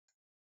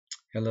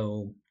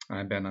Hello,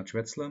 I'm Bernhard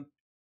Schwetzler.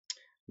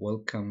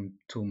 Welcome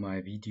to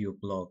my video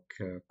blog,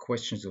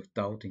 Questions of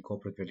Doubt in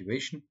Corporate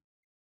Valuation.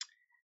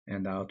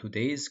 And our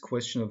today's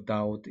question of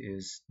doubt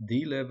is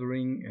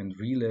delevering and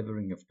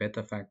relevering of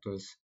beta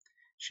factors.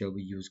 Shall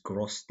we use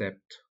gross debt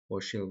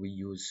or shall we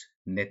use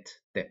net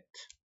debt?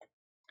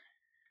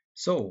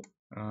 So,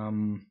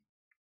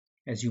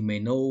 as you may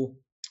know,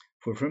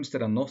 for firms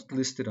that are not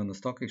listed on the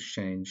stock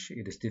exchange,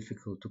 it is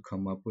difficult to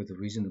come up with a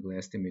reasonable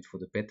estimate for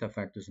the beta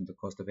factors and the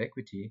cost of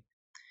equity.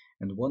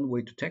 And one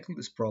way to tackle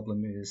this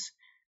problem is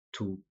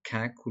to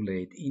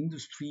calculate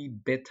industry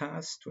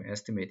betas, to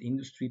estimate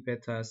industry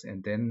betas,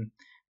 and then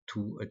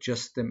to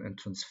adjust them and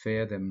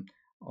transfer them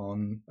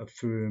on a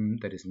firm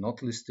that is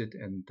not listed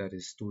and that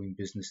is doing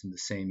business in the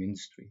same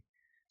industry.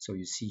 So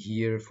you see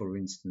here, for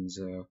instance,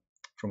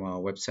 from our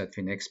website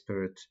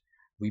FinExpert,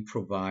 we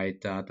provide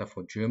data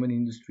for German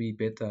industry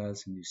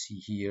betas, and you see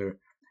here,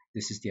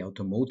 this is the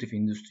automotive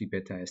industry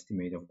beta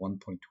estimate of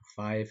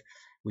 1.25,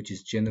 which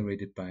is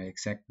generated by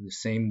exactly the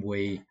same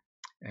way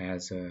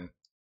as a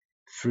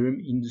firm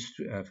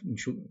industry,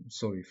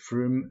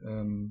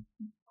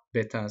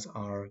 betas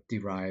are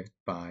derived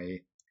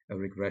by a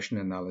regression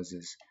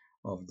analysis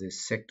of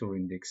this sector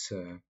index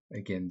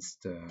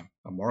against a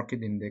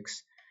market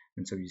index.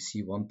 And so you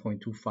see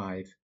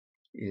 1.25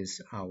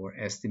 is our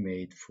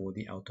estimate for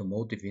the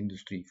automotive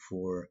industry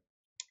for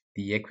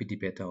the equity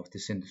beta of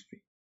this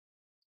industry.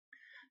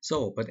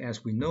 So, but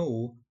as we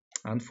know,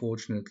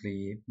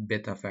 unfortunately,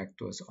 beta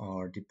factors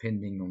are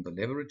depending on the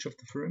leverage of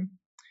the firm.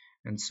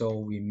 And so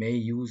we may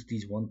use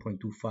these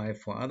 1.25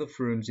 for other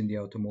firms in the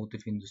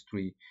automotive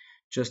industry,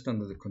 just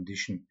under the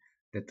condition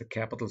that the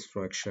capital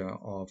structure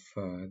of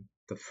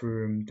the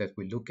firm that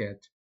we look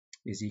at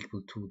is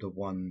equal to the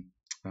one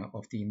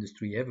of the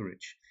industry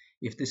average.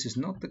 If this is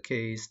not the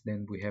case,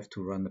 then we have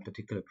to run a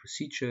particular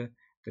procedure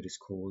that is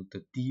called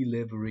the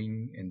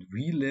delevering and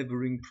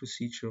relevering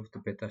procedure of the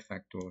beta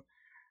factor,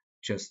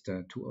 just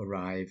to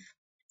arrive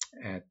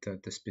at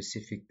the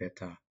specific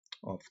beta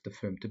of the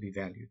firm to be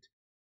valued.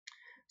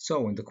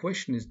 So, and the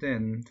question is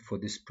then, for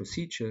this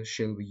procedure,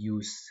 shall we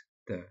use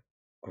the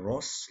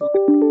gross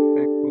leverage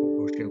factor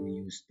or shall we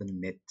use the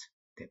net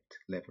debt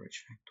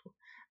leverage factor?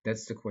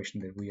 That's the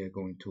question that we are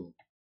going to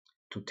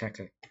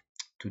tackle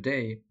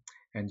today.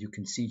 And you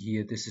can see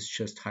here, this is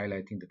just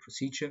highlighting the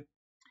procedure.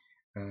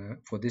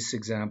 For this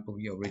example,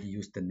 we already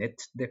used the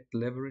net debt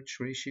leverage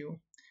ratio.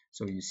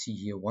 So you see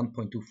here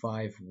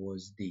 1.25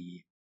 was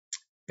the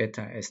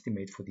beta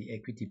estimate for the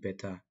equity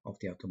beta of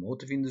the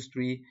automotive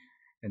industry.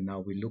 And now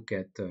we look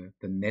at the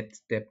net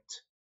debt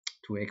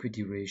to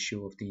equity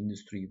ratio of the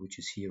industry, which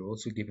is here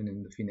also given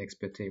in the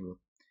FinExpert table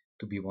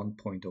to be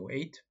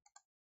 1.08.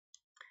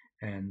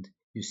 And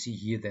you see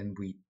here then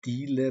we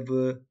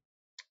delever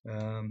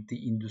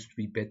the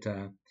industry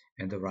beta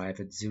and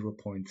arrive at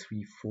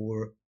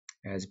 0.34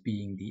 as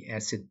being the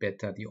asset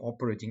beta, the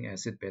operating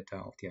asset beta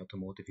of the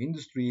automotive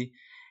industry.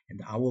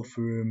 And our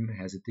firm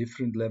has a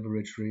different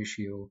leverage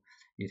ratio.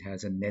 It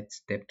has a net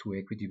debt to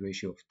equity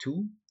ratio of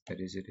 2. That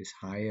is, it is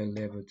higher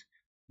levered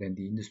than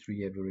the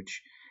industry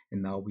average.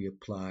 And now we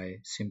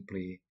apply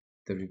simply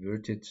the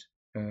reverted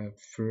the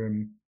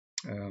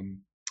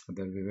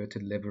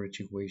reverted leverage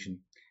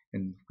equation,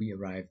 and we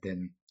arrive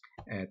then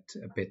at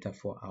a beta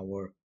for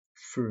our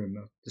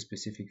firm, the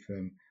specific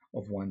firm,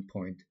 of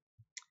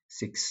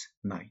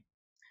 1.69.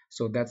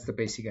 So that's the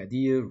basic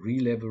idea: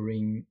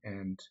 delevering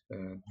and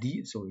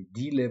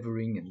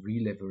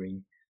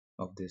relevering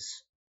of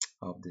this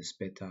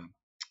beta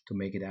to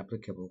make it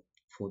applicable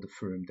for the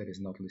firm that is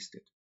not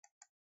listed.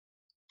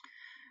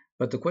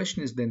 But the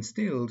question is then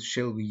still,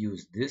 shall we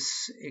use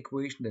this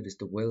equation that is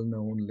the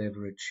well-known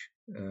leverage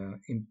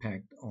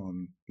impact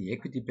on the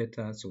equity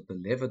beta? So the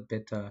levered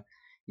beta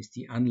is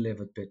the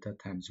unlevered beta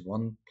times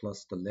 1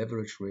 plus the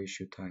leverage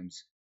ratio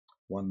times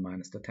 1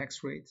 minus the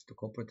tax rate, the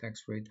corporate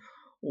tax rate.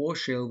 Or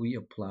shall we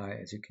apply,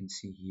 as you can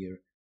see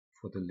here,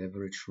 for the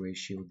leverage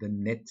ratio, the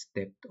net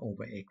debt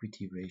over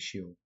equity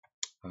ratio,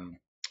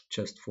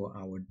 just for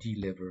our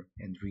delever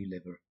and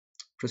relever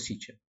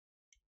procedure?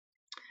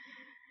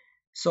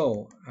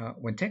 So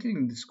when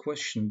tackling this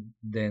question,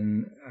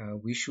 then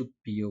we should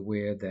be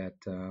aware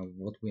that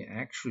what we're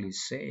actually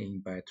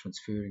saying by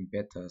transferring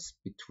betas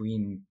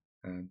between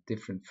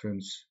different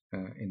firms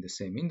in the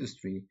same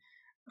industry,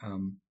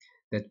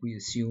 that we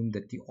assume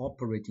that the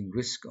operating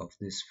risk of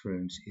these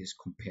firms is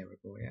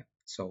comparable. Yeah?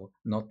 So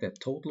not their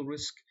total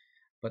risk,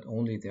 but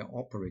only their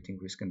operating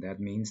risk. And that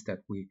means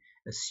that we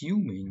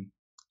assuming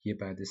here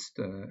by this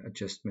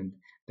adjustment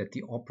that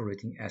the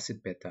operating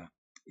asset beta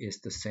is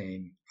the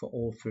same for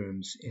all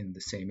firms in the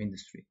same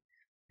industry.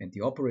 And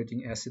the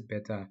operating asset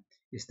beta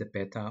is the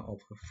beta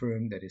of a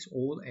firm that is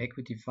all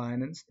equity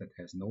financed, that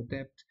has no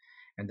debt,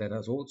 and that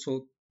does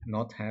also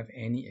not have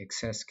any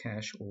excess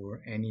cash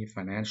or any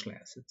financial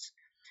assets.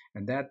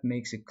 And that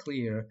makes it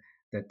clear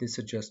that this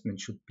adjustment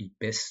should be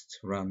best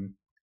run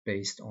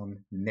based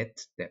on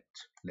net debt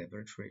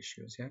leverage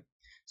ratios. Yeah?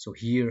 So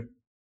here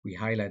we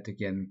highlight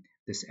again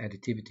this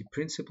additivity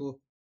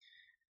principle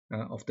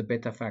of the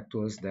beta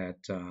factors,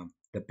 that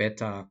the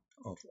beta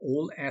of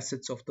all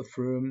assets of the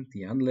firm.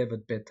 The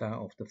unlevered beta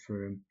of the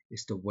firm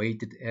is the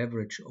weighted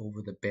average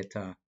over the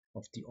beta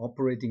of the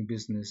operating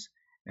business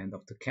and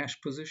of the cash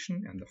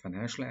position and the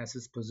financial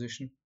assets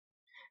position.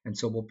 And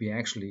so what we're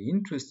actually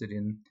interested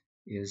in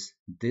is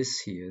this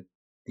here,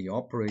 the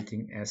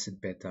operating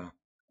asset beta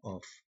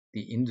of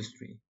the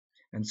industry.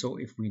 And so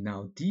if we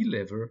now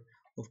delever,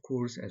 of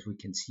course, as we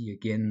can see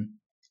again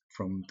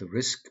from the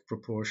risk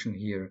proportion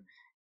here,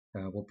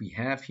 what we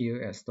have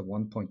here as the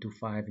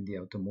 1.25 in the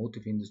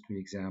automotive industry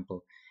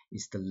example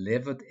is the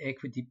levered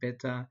equity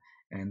beta.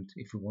 And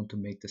if we want to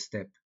make the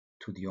step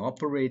to the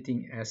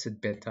operating asset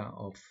beta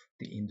of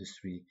the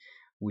industry,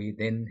 we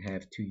then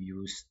have to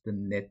use the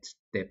net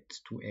debt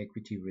to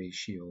equity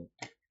ratio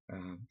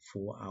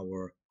for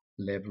our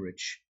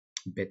leverage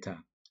beta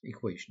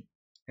equation.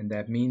 And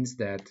that means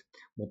that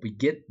what we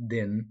get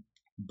then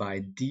by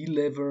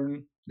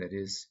delevering, that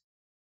is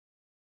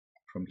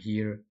from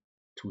here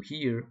to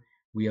here,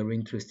 we are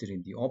interested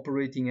in the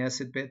operating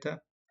asset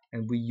beta,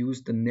 and we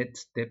use the net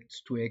debt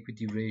to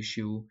equity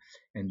ratio.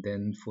 And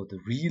then for the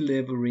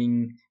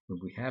relevering, when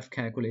we have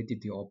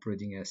calculated the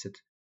operating asset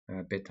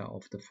beta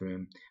of the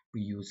firm,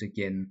 we use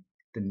again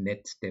the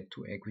net debt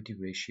to equity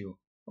ratio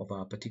of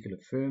our particular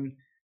firm,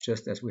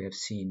 just as we have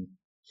seen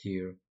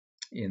here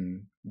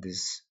in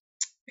this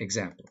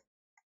example.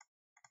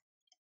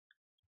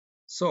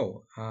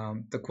 So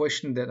the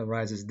question that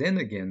arises then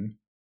again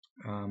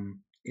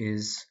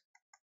is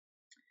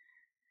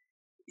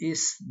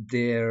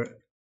there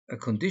a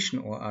condition,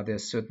 or are there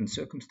certain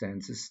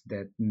circumstances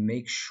that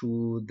make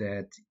sure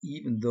that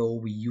even though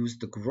we use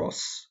the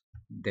gross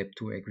debt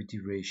to equity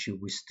ratio,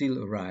 we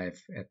still arrive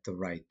at the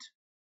right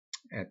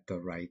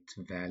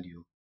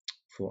value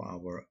for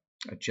our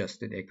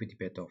adjusted equity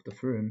beta of the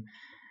firm?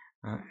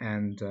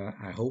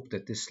 I hope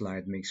that this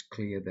slide makes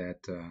clear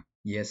that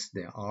yes,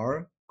 there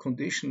are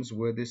conditions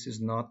where this is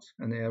not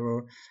an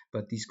error,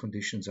 but these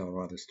conditions are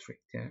rather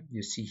strict. Yeah?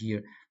 You see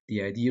here,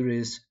 the idea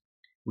is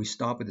we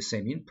start with the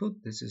same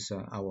input. This is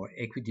our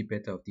equity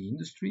beta of the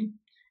industry.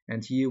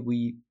 And here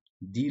we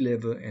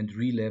delever and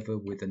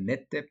relever with a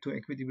net debt to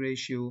equity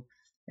ratio.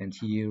 And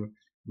here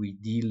we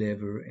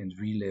delever and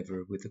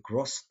relever with a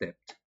gross debt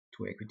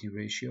to equity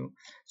ratio.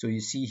 So you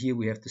see here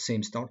we have the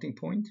same starting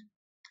point.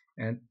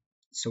 And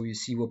so you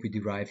see what we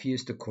derive here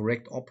is the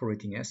correct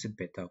operating asset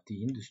beta of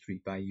the industry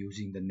by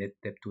using the net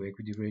debt to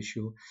equity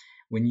ratio.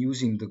 When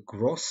using the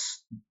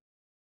gross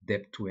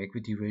debt to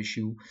equity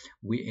ratio,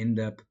 we end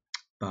up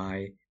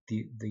by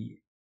the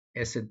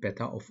asset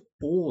beta of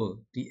all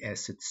the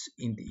assets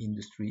in the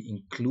industry,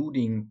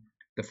 including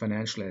the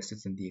financial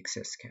assets and the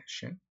excess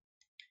cash. Yeah?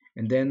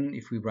 And then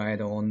if we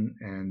write on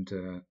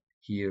and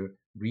here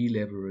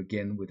relever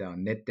again with our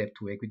net debt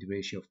to equity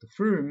ratio of the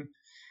firm,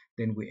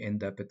 then we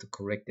end up at the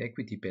correct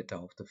equity beta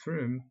of the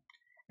firm.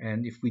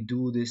 And if we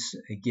do this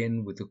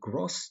again with the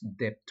gross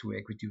debt to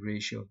equity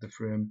ratio of the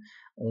firm,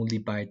 only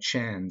by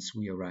chance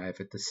we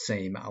arrive at the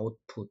same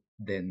output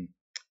then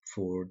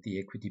for the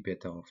equity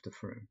beta of the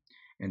firm.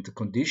 And the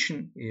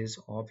condition is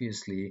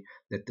obviously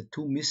that the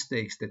two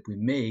mistakes that we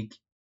make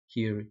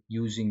here,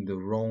 using the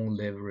wrong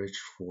leverage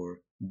for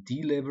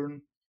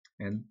delevering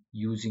and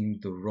using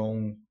the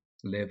wrong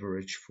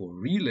leverage for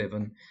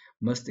relevering,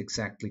 must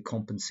exactly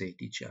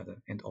compensate each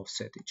other and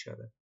offset each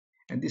other.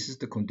 And this is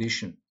the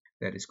condition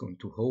that is going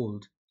to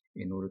hold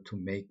in order to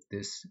make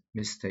this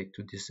mistake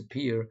to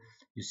disappear.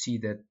 You see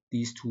that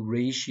these two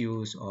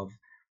ratios of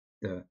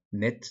the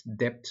net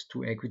debt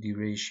to equity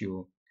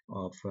ratio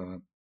of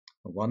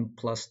 1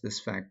 plus this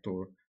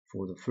factor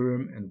for the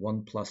firm and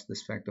 1 plus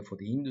this factor for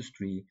the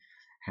industry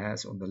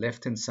has on the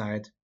left hand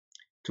side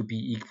to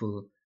be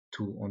equal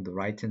to on the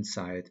right hand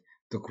side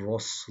the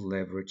gross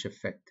leverage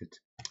affected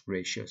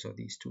ratios of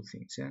these two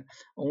things. Yeah?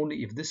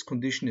 Only if this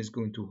condition is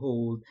going to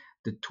hold,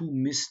 the two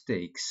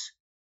mistakes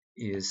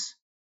is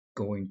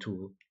going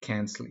to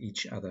cancel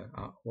each other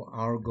out, or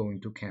are going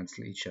to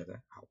cancel each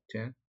other out.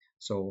 Yeah?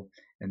 So,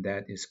 and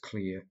that is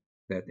clear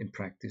that in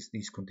practice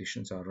these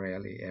conditions are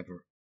rarely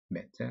ever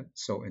met. Yeah?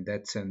 So in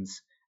that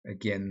sense,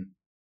 again,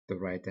 the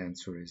right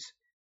answer is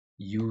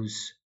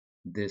use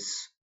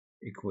this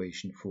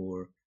equation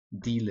for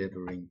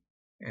delevering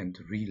and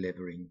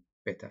relevering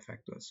beta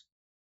factors.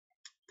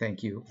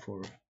 Thank you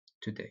for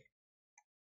today.